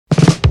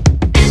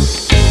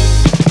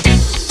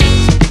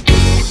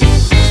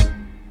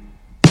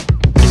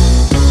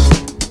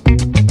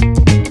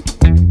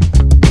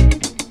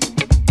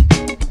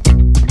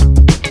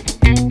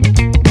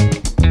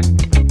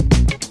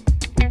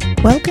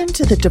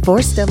to the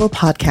Divorce Devil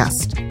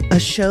Podcast, a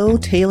show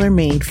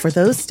tailor-made for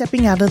those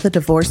stepping out of the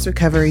divorce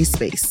recovery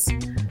space.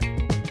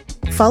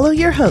 Follow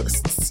your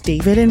hosts,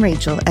 David and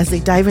Rachel, as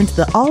they dive into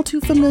the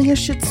all-too-familiar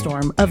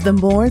shitstorm of the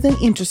more than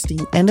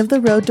interesting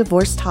end-of-the-road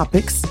divorce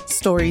topics,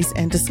 stories,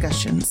 and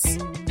discussions.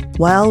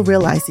 While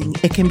realizing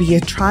it can be a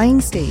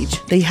trying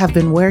stage, they have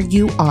been where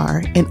you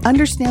are and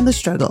understand the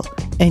struggle.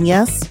 And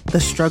yes,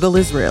 the struggle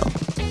is real.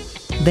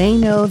 They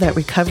know that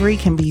recovery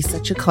can be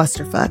such a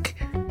clusterfuck.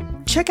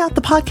 Check out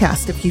the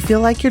podcast if you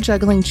feel like you're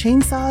juggling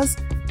chainsaws,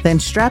 then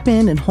strap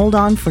in and hold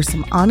on for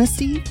some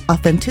honesty,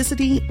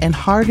 authenticity, and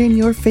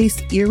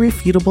hard-in-your-face,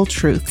 irrefutable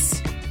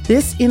truths.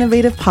 This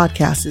innovative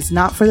podcast is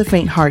not for the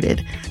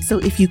faint-hearted, so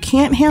if you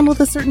can't handle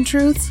the certain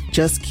truths,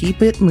 just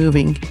keep it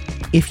moving.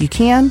 If you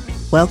can,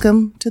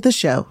 welcome to the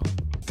show.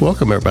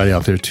 Welcome, everybody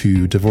out there,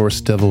 to Divorce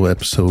Devil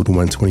episode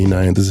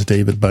 129. This is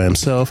David by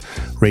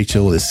himself.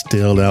 Rachel is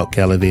still out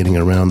gallivanting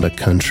around the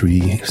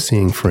country,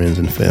 seeing friends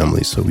and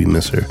family, so we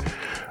miss her.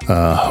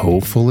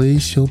 Hopefully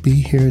she'll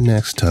be here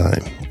next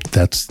time.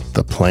 That's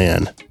the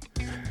plan,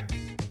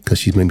 because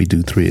she's made me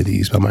do 3 of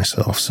these by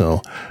myself.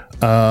 So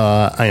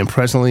I am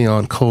presently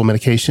on cold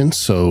medication,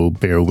 so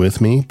bear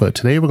with me. But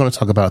today we're going to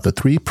talk about the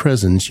 3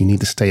 prisons you need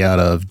to stay out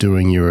of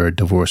during your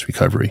divorce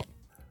recovery.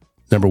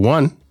 Number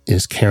 1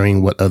 is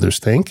caring what others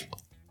think.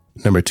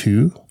 Number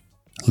 2,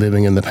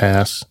 living in the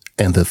past.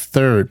 And the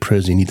 3rd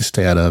prison you need to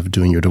stay out of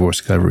during your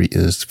divorce recovery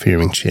is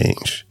fearing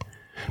change.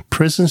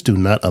 Prisons do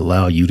not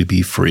allow you to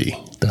be free.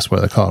 That's why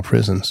they're called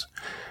prisons.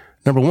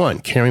 Number 1,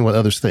 caring what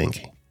others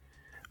think.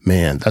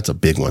 Man, that's a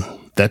big one.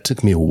 That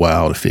took me a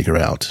while to figure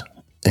out.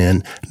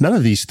 And none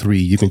of these 3,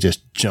 you can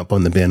just jump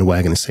on the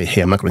bandwagon and say,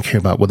 hey, I'm not going to care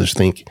about what others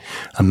think.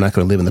 I'm not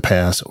going to live in the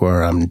past,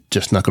 or I'm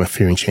just not going to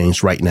fear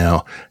change right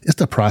now. It's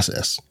the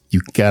process.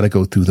 You got to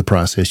go through the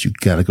process. You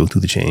got to go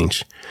through the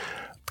change.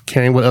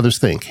 Caring what others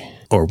think,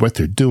 or what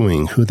they're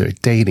doing, who they're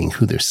dating,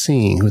 who they're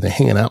seeing, who they're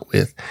hanging out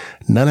with.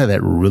 None of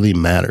that really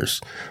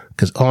matters,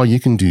 because all you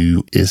can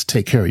do is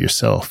take care of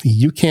yourself.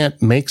 You can't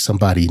make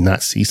somebody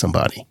not see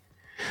somebody.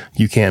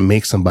 You can't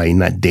make somebody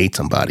not date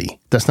somebody.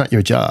 That's not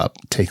your job.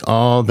 Take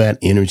all that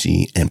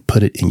energy and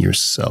put it in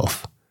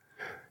yourself.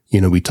 You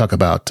know, we talk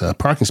about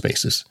parking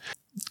spaces.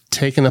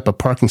 Taking up a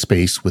parking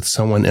space with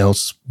someone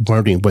else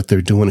wondering what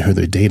they're doing or who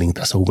they're dating,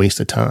 that's a waste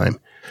of time.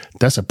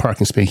 That's a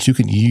parking space you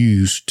could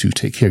use to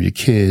take care of your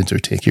kids or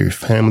take care of your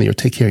family or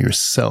take care of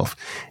yourself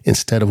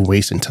instead of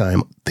wasting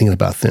time thinking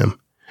about them.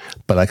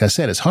 But like I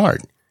said, it's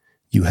hard.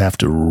 You have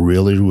to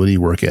really, really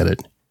work at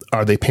it.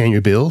 Are they paying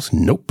your bills?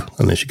 Nope,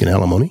 unless you get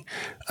alimony.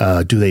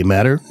 Do they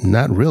matter?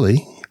 Not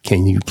really.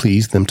 Can you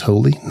please them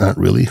totally? Not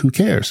really. Who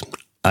cares?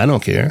 I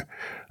don't care.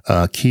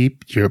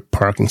 Keep your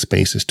parking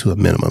spaces to a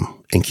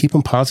minimum and keep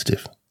them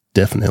positive.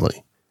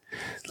 Definitely.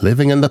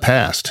 Living in the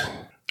past.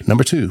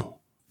 Number 2,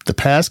 the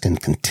past can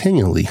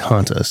continually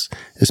haunt us,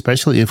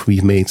 especially if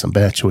we've made some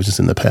bad choices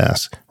in the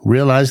past.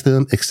 Realize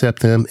them,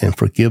 accept them, and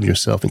forgive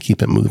yourself and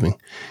keep it moving.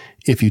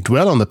 If you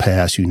dwell on the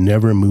past, you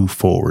never move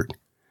forward.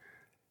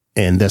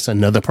 And that's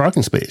another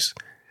parking space.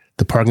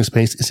 The parking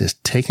space is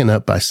just taken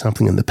up by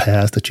something in the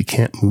past that you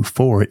can't move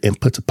forward, and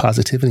puts a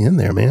positivity in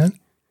there, man.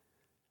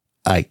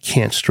 I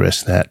can't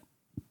stress that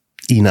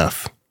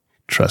enough.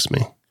 Trust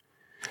me.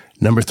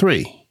 Number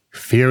 3,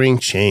 fearing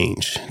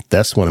change.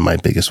 That's one of my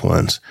biggest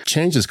ones.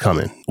 Change is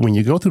coming. When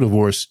you go through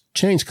divorce,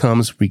 change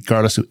comes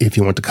regardless of if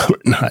you want to come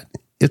or not.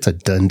 It's a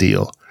done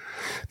deal.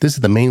 This is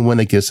the main one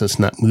that gets us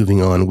not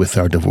moving on with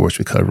our divorce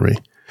recovery.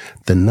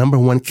 The number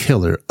 1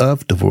 killer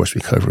of divorce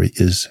recovery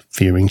is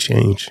fearing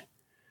change,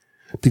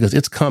 because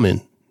it's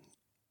coming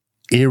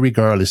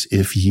irregardless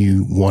if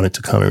you want it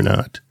to come or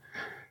not.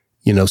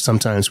 You know,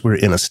 sometimes we're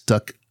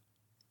stuck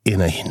in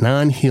a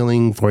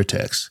non-healing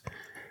vortex.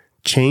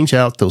 Change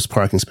out those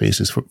parking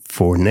spaces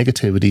for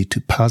negativity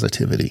to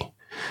positivity.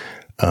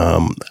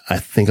 I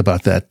think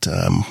about that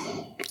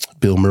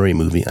Bill Murray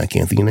movie. I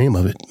can't think of the name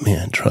of it.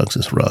 Man, drugs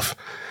is rough.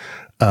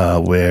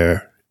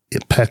 Where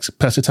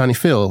Pastor Tony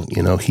Phil,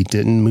 you know, he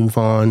didn't move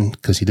on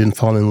because he didn't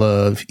fall in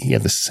love. He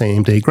had the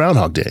same day,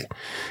 Groundhog Day.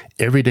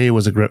 Every day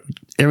was a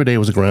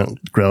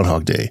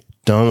Groundhog Day.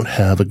 Don't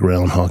have a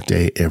Groundhog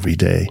Day every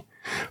day.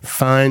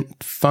 Find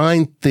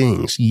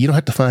things. You don't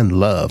have to find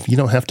love. You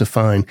don't have to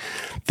find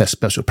that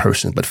special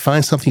person, but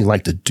find something you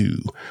like to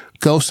do.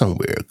 Go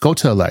somewhere. Go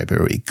to a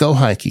library. Go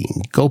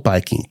hiking. Go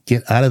biking.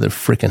 Get out of the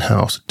freaking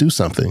house. Do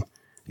something.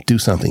 Do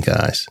something,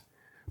 guys.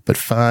 But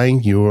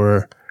find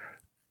your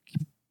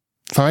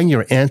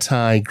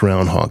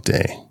anti-Groundhog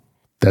Day.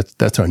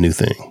 That's our new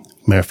thing.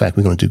 Matter of fact,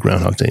 we're going to do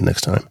Groundhog Day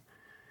next time.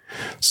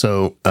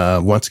 So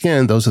once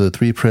again, those are the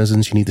 3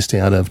 prisons you need to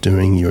stay out of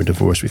during your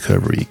divorce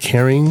recovery: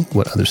 caring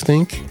what others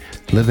think,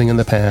 living in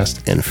the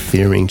past, and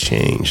fearing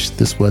change.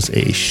 This was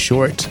a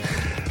short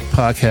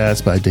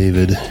podcast by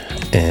David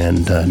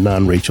and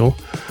non-Rachel,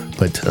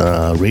 but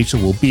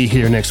Rachel will be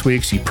here next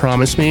week. She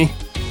promised me,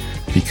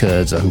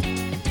 because I'm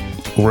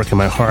working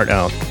my heart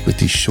out with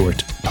these short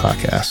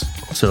podcasts.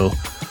 So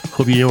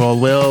hope you're all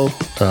well.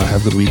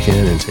 Have a good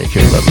weekend and take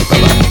care. Love you.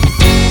 Bye-bye.